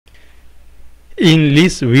In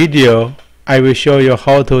this video, I will show you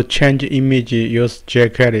how to change image use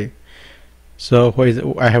jQuery. So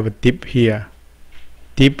I have a div here.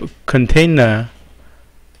 Div container,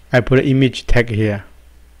 I put image tag here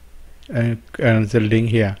and the link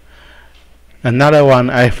here. Another one,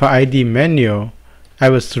 I have ID menu. I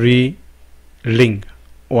have 3 link,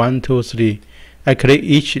 1, 2, 3. I click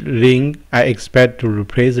each link. I expect to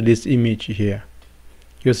replace this image here.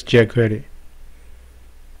 Use jQuery.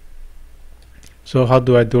 So how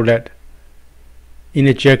do I do that? In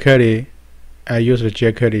the jQuery, I use the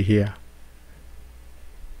jQuery here.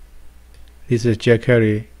 This is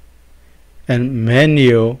jQuery, and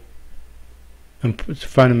menu, and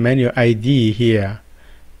find menu ID here.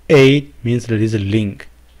 A means that this is link.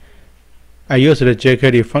 I use the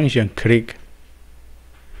jQuery function click.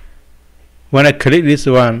 When I click this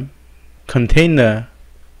one, container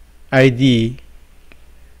ID,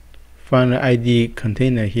 find the ID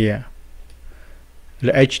container here.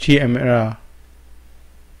 The HTML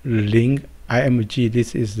link img,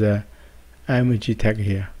 this is the img tag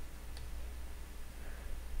here.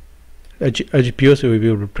 Attributes will be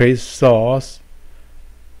replace source.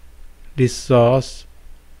 This source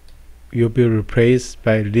will be replaced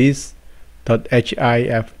by this.hif,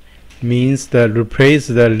 means that replace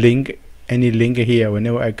the link, any link here.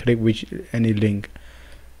 Whenever I click any link,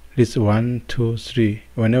 this 1, 2, 3.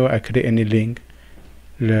 Whenever I click any link,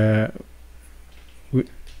 the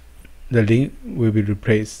link will be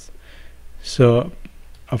replaced. So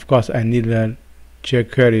of course I need the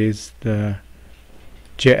jQuery is the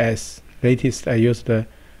JS latest. I use the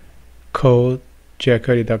code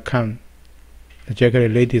jquery.com, the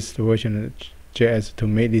jQuery latest version of JS, to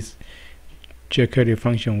make this jQuery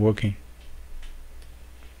function working.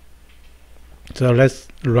 So let's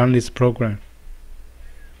run this program.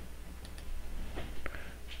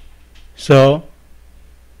 So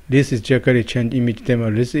this is jQuery change image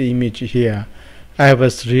demo. This image here, I have a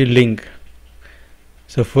 3 link.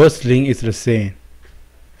 So first link is the same.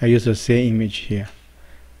 I use the same image here.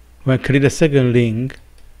 When I click the second link,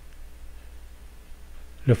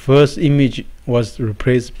 the first image was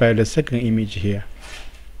replaced by the second image here.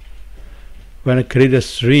 When I click the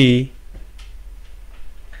 3,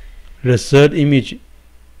 the third image,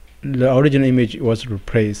 the original image was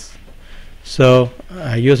replaced. So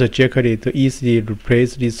I use a jQuery to easily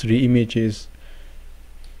replace these 3 images.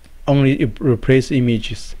 Only replace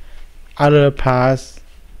images. Other parts,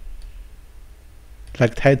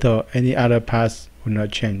 like title, any other parts will not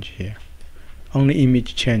change here. Only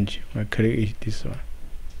image change when I click this one.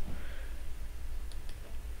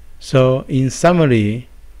 So in summary,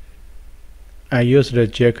 I use the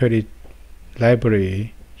jQuery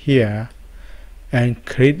library here and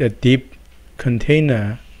create a div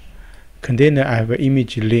container. I have an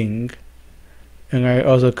image link, and I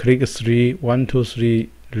also click 1, 2, 3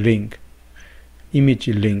 link, image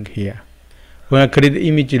link here. When I click the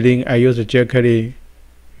image link, I use the jQuery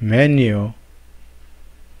menu,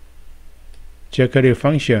 jQuery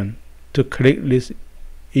function to click this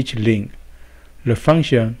each link. The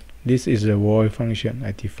function, this is the void function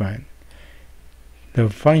I define. The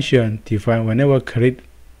function define whenever I click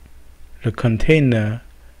the container,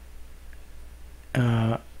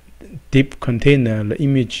 div container, the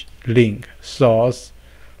image link source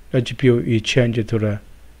attribute is changed to the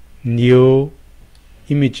new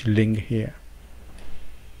image link here.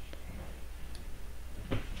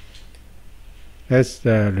 Let's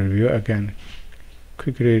review again.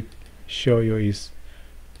 Quickly show you is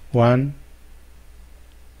 1,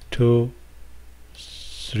 2,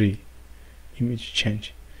 3 image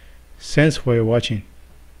change. Thanks for your watching.